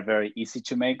sauce, and they're very easy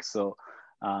to make. So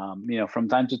from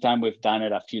time to time we've done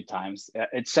it a few times.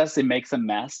 It's just it makes a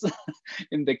mess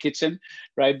in the kitchen,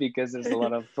 right? Because there's a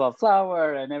lot of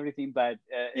flour and everything, but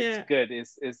it's Yeah. good.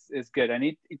 It's good, and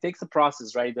it takes a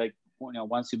process, right? Like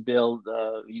once you build,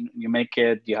 you make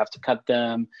it, you have to cut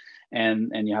them,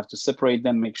 and you have to separate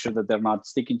them, make sure that they're not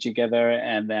sticking together,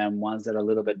 and then once they're a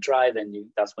little bit dry,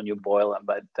 then that's when you boil them.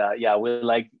 But yeah, we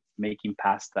like making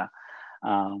pasta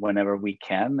whenever we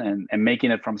can, and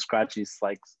making it from scratch is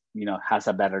like has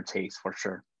a better taste for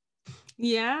sure.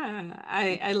 Yeah,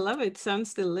 I love it.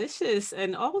 Sounds delicious.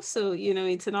 And also,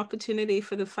 it's an opportunity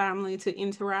for the family to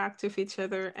interact with each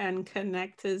other and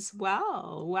connect as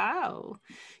well. Wow.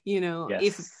 If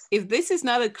Yes, if this is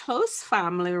not a close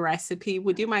family recipe,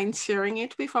 would you mind sharing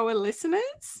it with our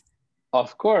listeners?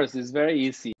 of course, it's very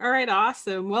easy. All right,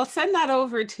 awesome. Well, send that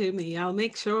over to me. I'll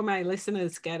make sure my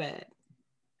listeners get it.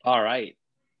 All right.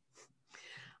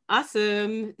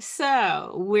 Awesome.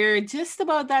 So we're just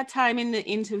about that time in the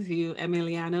interview,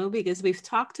 Emiliano, because we've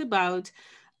talked about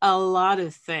a lot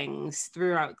of things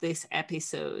throughout this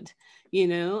episode,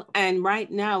 and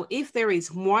right now, if there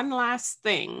is one last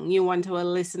thing you want our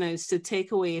listeners to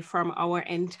take away from our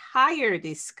entire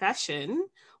discussion,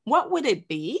 what would it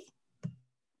be?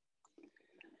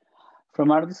 From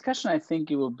our discussion, I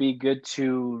think it will be good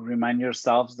to remind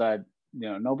yourselves that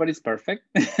nobody's perfect.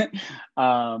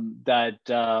 That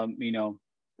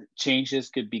changes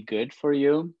could be good for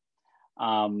you.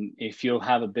 If you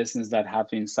have a business that have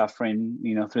been suffering,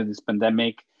 through this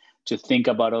pandemic, to think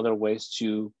about other ways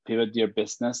to pivot your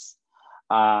business.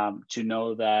 To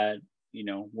know that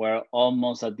we're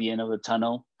almost at the end of the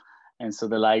tunnel, and so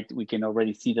the light, we can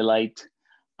already see the light,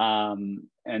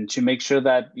 and to make sure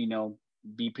that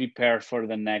be prepared for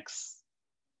the next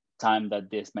time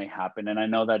that this may happen. And I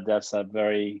know that that's a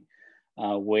very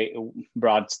way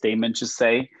broad statement to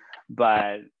say,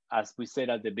 but as we said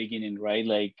at the beginning, right?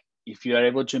 Like if you are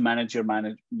able to manage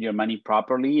your money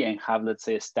properly and have, let's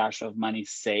say, a stash of money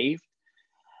saved,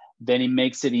 then it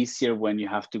makes it easier when you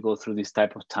have to go through these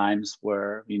type of times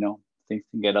where things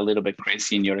can get a little bit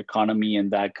crazy in your economy, and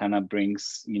that kind of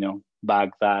brings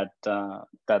back that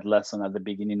lesson at the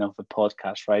beginning of the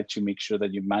podcast, right? To make sure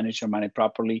that you manage your money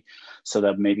properly, so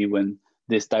that maybe when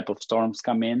this type of storms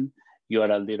come in, you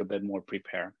are a little bit more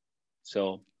prepared.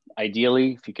 So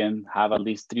ideally, if you can have at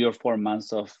least 3 or 4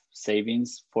 months of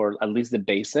savings for at least the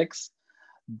basics,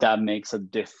 that makes a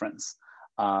difference.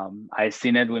 I've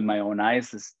seen it with my own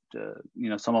eyes.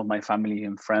 Some of my family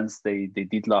and friends, they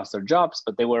did lost their jobs,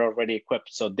 but they were already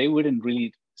equipped, so they wouldn't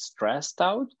really stressed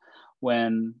out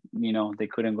when they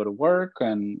couldn't go to work,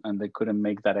 and they couldn't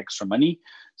make that extra money.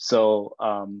 So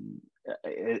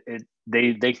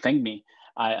they thanked me.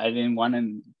 I didn't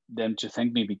want them to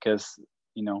thank me, because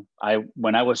I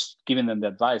when I was giving them the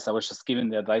advice, I was just giving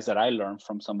the advice that I learned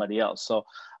from somebody else. So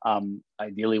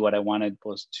ideally, what I wanted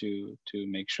was to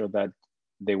make sure that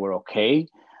they were okay,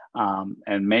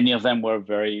 and many of them were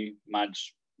very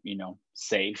much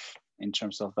safe in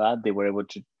terms of that. They were able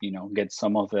to get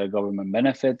some of the government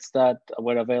benefits that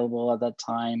were available at that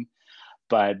time,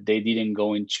 but they didn't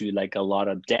go into like a lot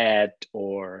of debt,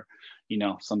 or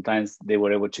sometimes they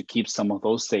were able to keep some of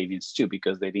those savings too,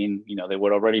 because they didn't they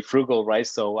were already frugal, right?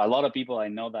 So a lot of people I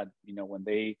know that when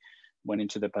they went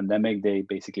into the pandemic, they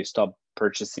basically stopped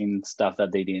purchasing stuff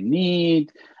that they didn't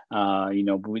need,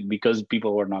 because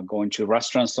people were not going to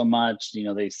restaurants so much.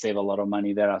 They save a lot of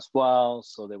money there as well,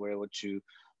 so they were able to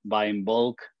buy in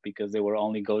bulk, because they were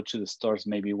only go to the stores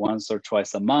maybe once or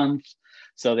twice a month.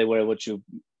 So they were able to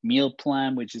meal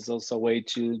plan, which is also a way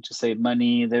to save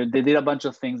money. They did a bunch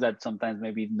of things that sometimes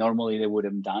maybe normally they would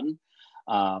have done.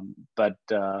 But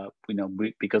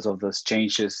because of those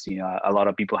changes, a lot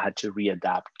of people had to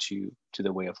readapt to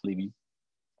the way of living.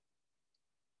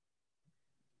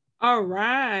 All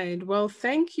right. Well,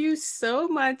 thank you so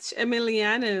much,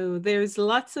 Emiliano. There's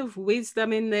lots of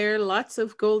wisdom in there, lots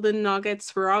of golden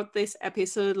nuggets throughout this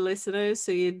episode, listeners.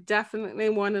 So you definitely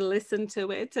want to listen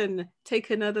to it and take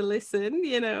another listen.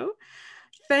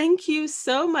 Thank you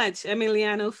so much,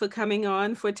 Emiliano, for coming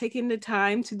on, for taking the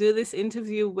time to do this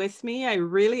interview with me. I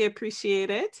really appreciate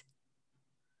it.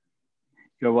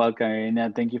 You're welcome,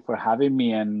 Irina. Thank you for having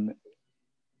me, and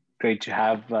great to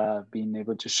have been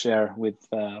able to share with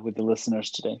the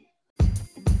listeners today.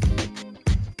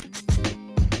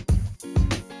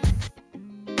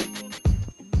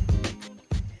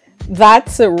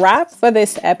 That's a wrap for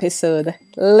this episode.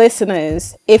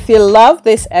 Listeners, if you love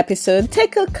this episode,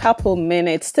 take a couple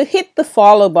minutes to hit the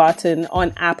follow button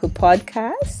on Apple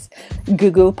Podcasts,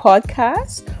 Google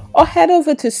Podcasts, or head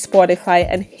over to Spotify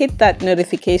and hit that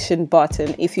notification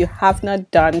button if you have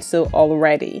not done so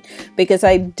already, because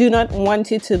I do not want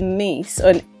you to miss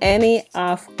on any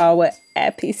of our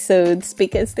episodes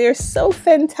because they're so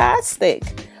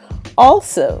fantastic.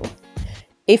 Also,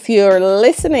 if you're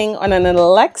listening on an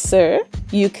Alexa,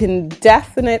 you can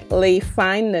definitely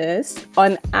find us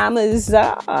on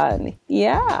Amazon.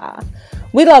 Yeah.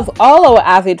 We love all our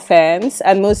avid fans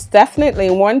and most definitely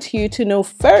want you to know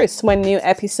first when new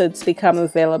episodes become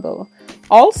available.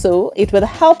 Also, it would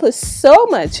help us so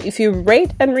much if you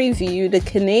rate and review the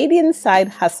Canadian Side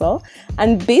Hustle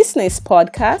and Business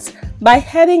podcast by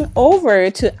heading over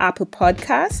to Apple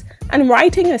Podcasts and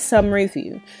writing us some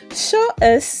review. Show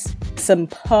us some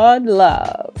pod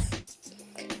love.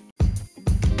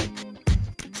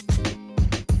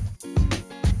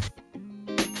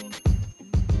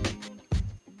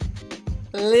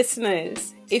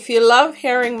 Listeners, if you love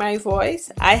hearing my voice,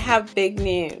 I have big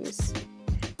news.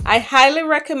 I highly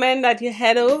recommend that you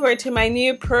head over to my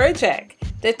new project,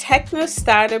 the Techno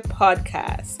Starter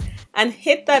Podcast, and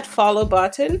hit that follow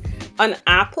button on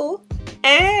Apple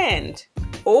and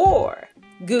or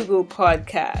Google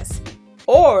Podcasts,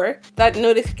 or that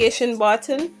notification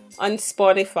button on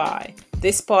Spotify.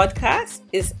 This podcast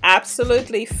is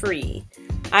absolutely free.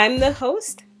 I'm the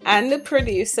host and the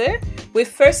producer, with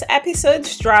first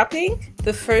episodes dropping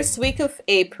the first week of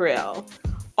April.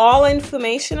 All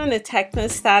information on the Techno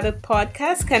Startup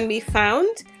Podcast can be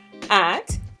found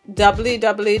at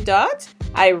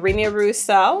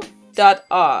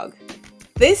www.irinaroussel.org.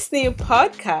 This new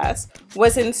podcast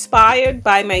was inspired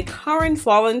by my current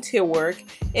volunteer work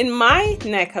in my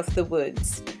neck of the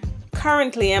woods.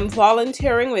 Currently, I'm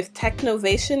volunteering with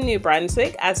Technovation New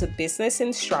Brunswick as a business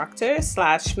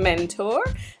instructor/mentor,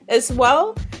 as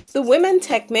well the Women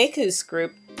Tech Makers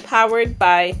group powered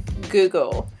by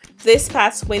Google. This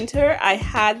past winter, I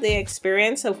had the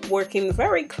experience of working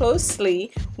very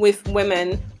closely with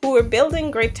women who were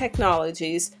building great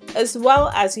technologies, as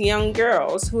well as young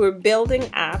girls who were building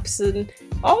apps and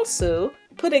also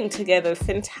putting together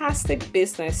fantastic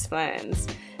business plans.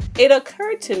 It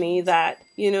occurred to me that,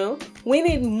 we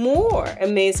need more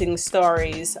amazing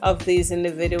stories of these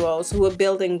individuals who are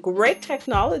building great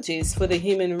technologies for the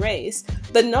human race,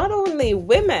 but not only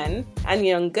women and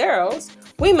young girls,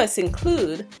 we must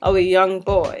include our young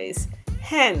boys,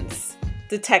 hence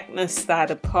the Techno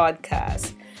Starter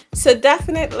Podcast. So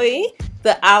definitely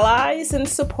the allies and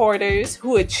supporters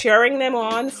who are cheering them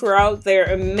on throughout their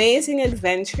amazing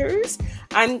adventures,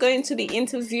 I'm going to be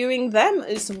interviewing them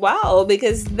as well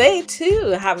because they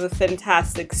too have a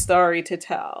fantastic story to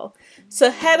tell.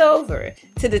 So head over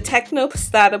to the Techno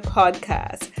Starter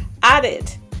Podcast, add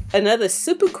it, another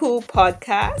super cool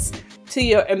podcast, to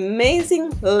your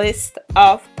amazing list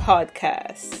of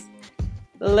podcasts.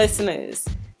 Listeners,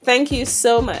 thank you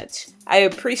so much. I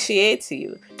appreciate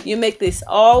you. You make this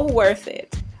all worth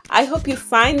it. I hope you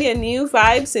find your new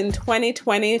vibes in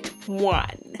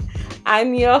 2021.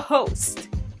 I'm your host,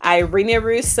 Irina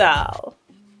Roussel.